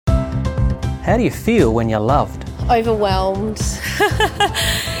How do you feel when you're loved? Overwhelmed.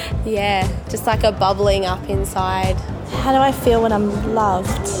 Yeah, just like a bubbling up inside. How do I feel when I'm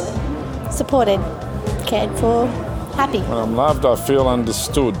loved? Supported, cared for, happy. When I'm loved, I feel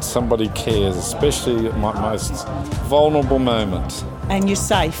understood. Somebody cares, especially at my most vulnerable moment. And you're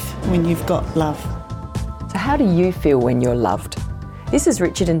safe when you've got love. So how do you feel when you're loved? This is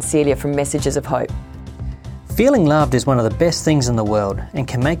Richard and Celia from Messages of Hope. Feeling loved is one of the best things in the world and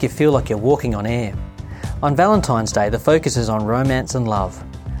can make you feel like you're walking on air. On Valentine's Day, the focus is on romance and love.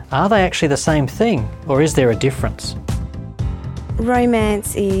 Are they actually the same thing, or is there a difference?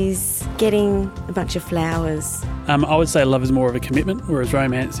 Romance is getting a bunch of flowers. I would say love is more of a commitment, whereas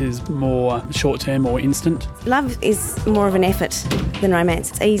romance is more short-term or instant. Love is more of an effort than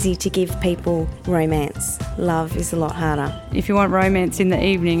romance. It's easy to give people romance. Love is a lot harder. If you want romance in the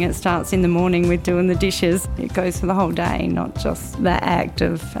evening, it starts in the morning with doing the dishes. It goes for the whole day, not just the act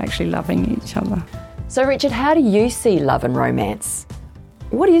of actually loving each other. So Richard, how do you see love and romance?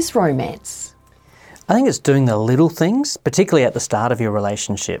 What is romance? I think it's doing the little things, particularly at the start of your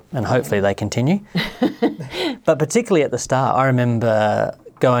relationship, and hopefully they continue. But particularly at the start, I remember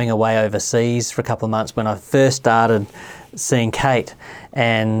going away overseas for a couple of months when I first started seeing Kate,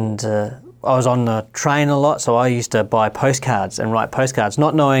 and I was on the train a lot, so I used to buy postcards and write postcards,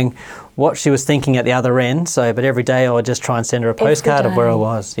 not knowing what she was thinking at the other end. But every day I would just try and send her a postcard of where I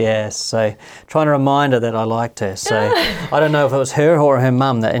was. Yes, so trying to remind her that I liked her. So I don't know if it was her or her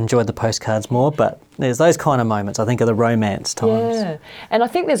mum that enjoyed the postcards more, but there's those kind of moments, I think, are the romance times. Yeah, and I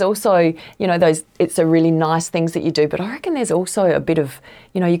think there's also, those, it's a really nice things that you do, but I reckon there's also a bit of,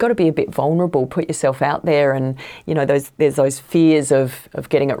 you've got to be a bit vulnerable, put yourself out there, and, there's those fears of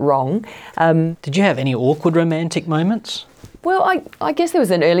getting it wrong. Did you have any awkward romantic moments? Well, I guess there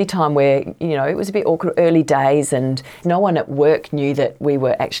was an early time where, it was a bit awkward, early days, and no one at work knew that we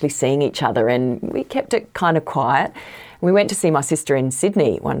were actually seeing each other, and we kept it kind of quiet. We went to see my sister in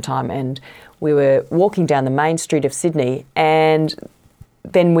Sydney one time, and we were walking down the main street of Sydney, and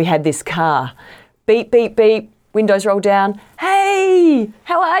then we had this car, beep, beep, beep, windows rolled down, hey,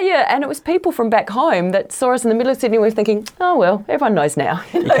 how are you? And it was people from back home that saw us in the middle of Sydney. We were thinking, oh, well, everyone knows now.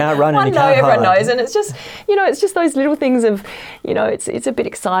 You can't run and you can't hide. Everyone knows. And it's just, it's just those little things of, it's a bit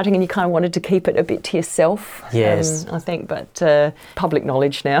exciting, and you kind of wanted to keep it a bit to yourself. Yes. I think, but public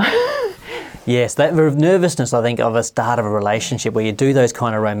knowledge now. Yes, that nervousness, I think, of a start of a relationship where you do those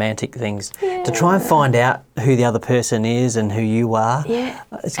kind of romantic things to try and find out who the other person is and who you are. Yeah.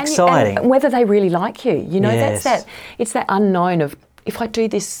 It's exciting. And whether they really like you. Yes. It's that unknown of, if I do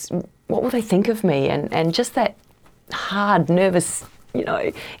this, what will they think of me? And just that hard, nervous,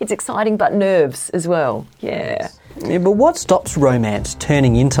 it's exciting, but nerves as well. Yeah. But what stops romance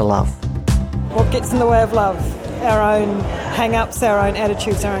turning into love? What gets in the way of love? Our own hang-ups, our own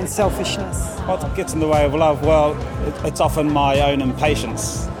attitudes, our own selfishness. What gets in the way of love? Well, it's often my own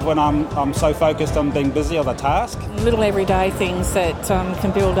impatience. When I'm so focused on being busy on the task. Little everyday things that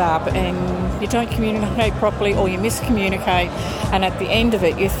can build up, and you don't communicate properly, or you miscommunicate, and at the end of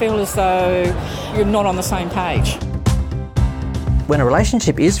it you feel as though you're not on the same page. When a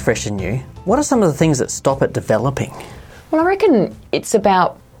relationship is fresh and new, what are some of the things that stop it developing? Well, I reckon it's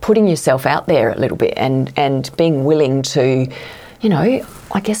about putting yourself out there a little bit and being willing to,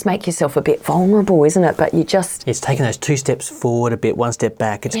 I guess make yourself a bit vulnerable, isn't it? But you just... It's taking those 2 steps forward a bit, 1 step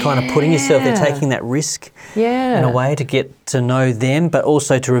back. It's kind of putting yourself there, taking that risk in a way to get to know them, but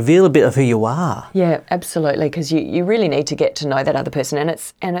also to reveal a bit of who you are. Yeah, absolutely, because you really need to get to know that other person. And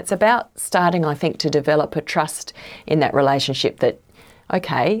it's about starting, I think, to develop a trust in that relationship that,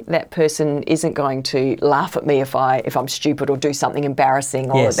 okay, that person isn't going to laugh at me if I'm stupid or do something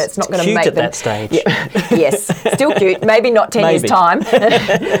embarrassing, or that's not going to make them... Cute at that stage. Yeah, yes, still cute. Maybe not 10 years' time,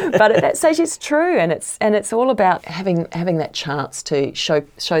 but at that stage it's true, and it's all about having that chance to show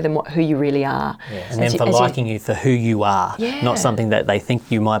them who you really are. Yeah. And then for liking you for who you are, not something that they think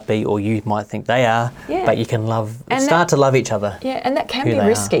you might be or you might think they are, but you can start to love each other. Yeah, and that can be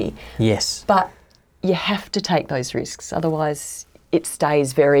risky. Yes. But you have to take those risks, otherwise it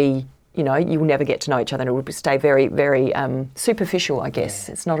stays very, you'll never get to know each other, and it will stay very, very superficial, I guess.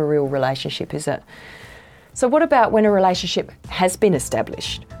 Yeah. It's not a real relationship, is it? So what about when a relationship has been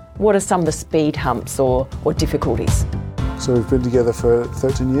established? What are some of the speed humps or difficulties? So we've been together for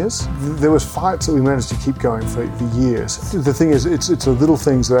 13 years. There was fights that we managed to keep going for years. The thing is, it's the little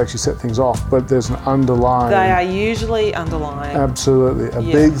things that actually set things off, but there's an underlying... They are usually underlying. Absolutely. A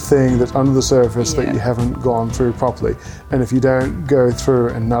big thing that's under the surface that you haven't gone through properly. And if you don't go through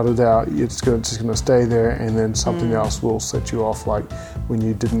and nut it out, it's just going to stay there, and then something else will set you off, like when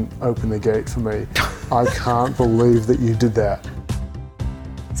you didn't open the gate for me. I can't believe that you did that.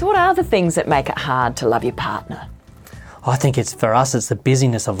 So what are the things that make it hard to love your partner? I think it's the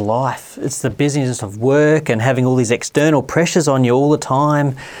busyness of life. It's the busyness of work and having all these external pressures on you all the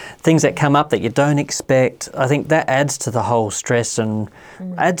time, things that come up that you don't expect. I think that adds to the whole stress and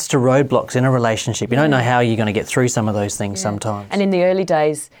adds to roadblocks in a relationship. You don't know how you're going to get through some of those things sometimes. And in the early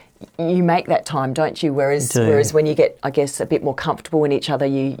days, you make that time, don't you? Whereas when you get, I guess, a bit more comfortable in each other,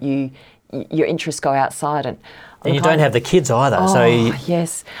 your interests go outside. And you don't have the kids either.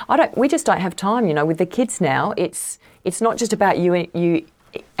 Yes. We just don't have time, with the kids now. It's not just about you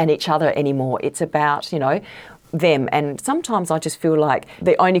and each other anymore. It's about, them. And sometimes I just feel like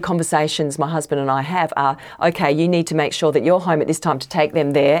the only conversations my husband and I have are, okay, you need to make sure that you're home at this time to take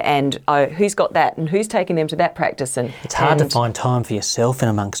them there, and who's got that and who's taking them to that practice. And it's hard to find time for yourself in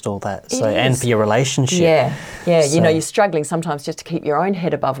amongst all that, and for your relationship. Yeah. You're struggling sometimes just to keep your own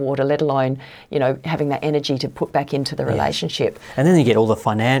head above water, let alone, having that energy to put back into the relationship. And then you get all the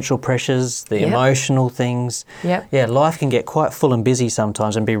financial pressures, the emotional things. Yeah, life can get quite full and busy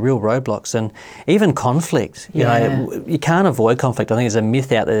sometimes and be real roadblocks, and even conflict. You can't avoid conflict. I think there's a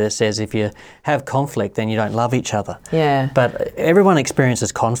myth out there that says if you have conflict, then you don't love each other. Yeah. But everyone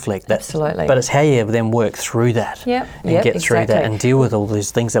experiences conflict. Absolutely. But it's how you then work through that and get through that and deal with all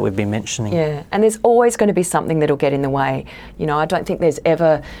these things that we've been mentioning. Yeah, and there's always going to be something that'll get in the way. I don't think there's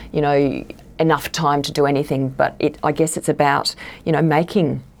ever, enough time to do anything, but I guess it's about,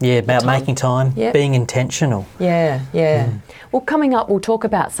 making making time, being intentional. Yeah. Well, coming up, we'll talk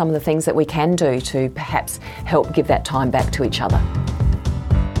about some of the things that we can do to perhaps help give that time back to each other.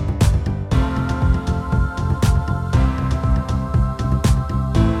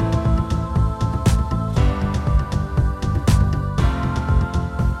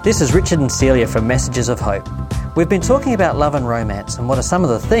 This is Richard and Celia from Messages of Hope. We've been talking about love and romance and what are some of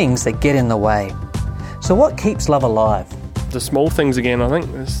the things that get in the way. So what keeps love alive? The small things again, I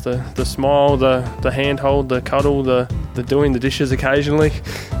think. It's the smile, the handhold, the cuddle, the doing the dishes occasionally.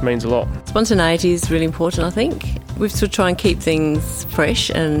 It means a lot. Spontaneity is really important, I think. We've to try and keep things fresh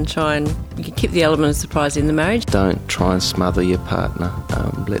and try and keep the element of surprise in the marriage. Don't try and smother your partner.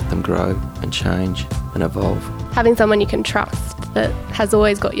 Let them grow and change and evolve. Having someone you can trust that has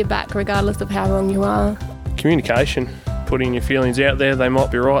always got your back regardless of how wrong you are. Communication. Putting your feelings out there. They might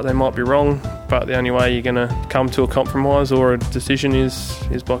be right, they might be wrong, but the only way you're going to come to a compromise or a decision is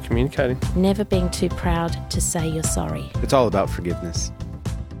by communicating. Never being too proud to say you're sorry. It's all about forgiveness.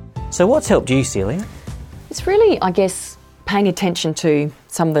 So what's helped you, Celia? It's really, I guess, paying attention to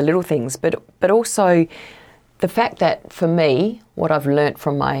some of the little things, but also the fact that for me, what I've learnt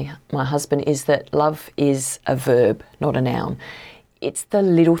from my husband is that love is a verb, not a noun. It's the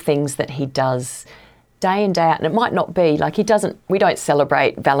little things that he does day in, day out, and it might not be like we don't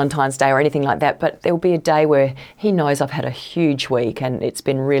celebrate Valentine's Day or anything like that, but there'll be a day where he knows I've had a huge week and it's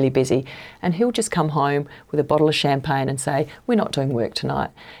been really busy, and he'll just come home with a bottle of champagne and say, we're not doing work tonight,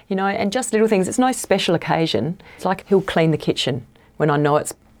 and just little things. It's no special occasion. It's like he'll clean the kitchen when I know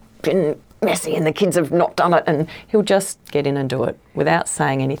it's been messy and the kids have not done it, and he'll just get in and do it without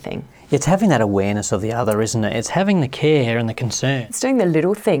saying anything. It's having that awareness of the other, isn't it? It's having the care and the concern. It's doing the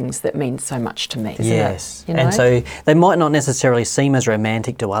little things that mean so much to me, isn't it? And so they might not necessarily seem as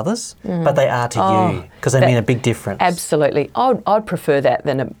romantic to others, but they are to you, because they mean a big difference. Absolutely. I'd prefer that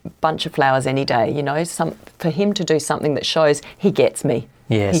than a bunch of flowers any day, for him to do something that shows he gets me.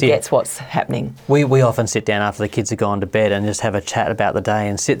 Yes, he gets what's happening. We often sit down after the kids have gone to bed and just have a chat about the day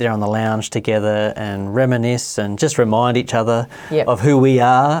and sit there on the lounge together and reminisce and just remind each other of who we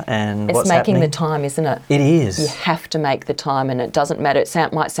are and what's happening. It's making the time, isn't it? It is. You have to make the time, and it doesn't matter.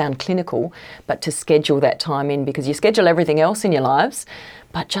 It might sound clinical, but to schedule that time in, because you schedule everything else in your lives,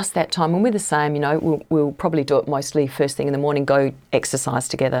 but just that time. And we're the same, we'll probably do it mostly first thing in the morning, go exercise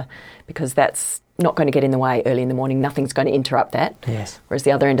together, because that's not going to get in the way early in the morning. Nothing's going to interrupt that. Yes. Whereas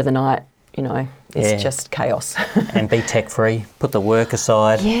the other end of the night, it's just chaos. And be tech-free, put the work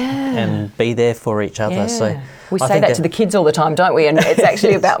aside and be there for each other. Yeah. So we say that to the kids all the time, don't we? And it's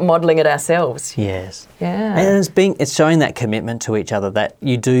actually about modelling it ourselves. Yes. Yeah. And it's showing that commitment to each other, that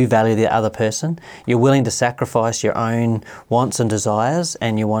you do value the other person. You're willing to sacrifice your own wants and desires,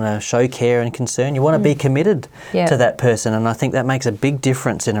 and you want to show care and concern. You want to be committed to that person, and I think that makes a big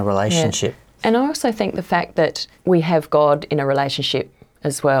difference in a relationship. Yeah. And I also think the fact that we have God in a relationship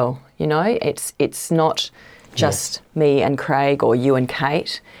as well, it's not just me and Craig or you and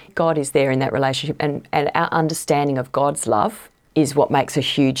Kate. God is there in that relationship, and our understanding of God's love is what makes a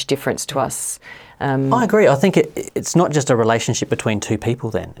huge difference to us I agree. I think it's not just a relationship between two people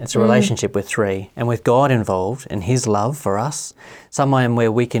then. It's a relationship with three, and with God involved and his love for us, someone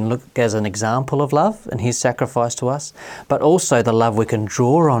where we can look as an example of love and his sacrifice to us, but also the love we can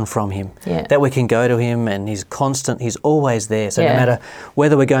draw on from him, that we can go to him and he's constant, he's always there. So no matter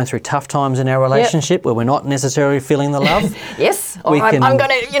whether we're going through tough times in our relationship where we're not necessarily feeling the love, I'm going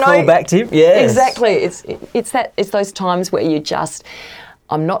to, call back to him. Yes. Exactly. It's those times where you just...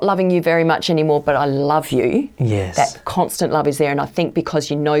 I'm not loving you very much anymore, but I love you. Yes. That constant love is there. And I think because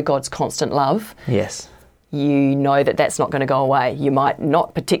you know God's constant love, you know that that's not going to go away. You might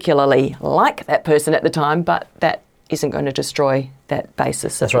not particularly like that person at the time, but that isn't going to destroy that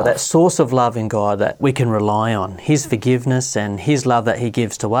basis. That's right, that source of love in God that we can rely on, his forgiveness and his love that he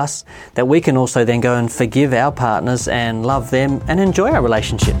gives to us, that we can also then go and forgive our partners and love them and enjoy our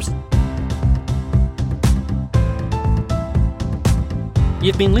relationships.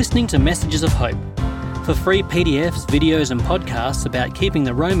 You've been listening to Messages of Hope. For free PDFs, videos and podcasts about keeping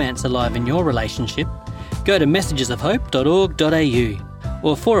the romance alive in your relationship, go to messagesofhope.org.au,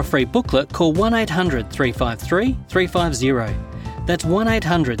 or for a free booklet, call 1800 353 350. That's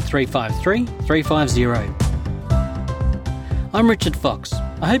 1800 353 350. I'm Richard Fox.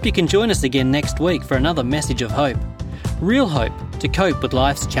 I hope you can join us again next week for another Message of Hope. Real hope to cope with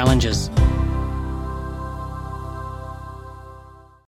life's challenges.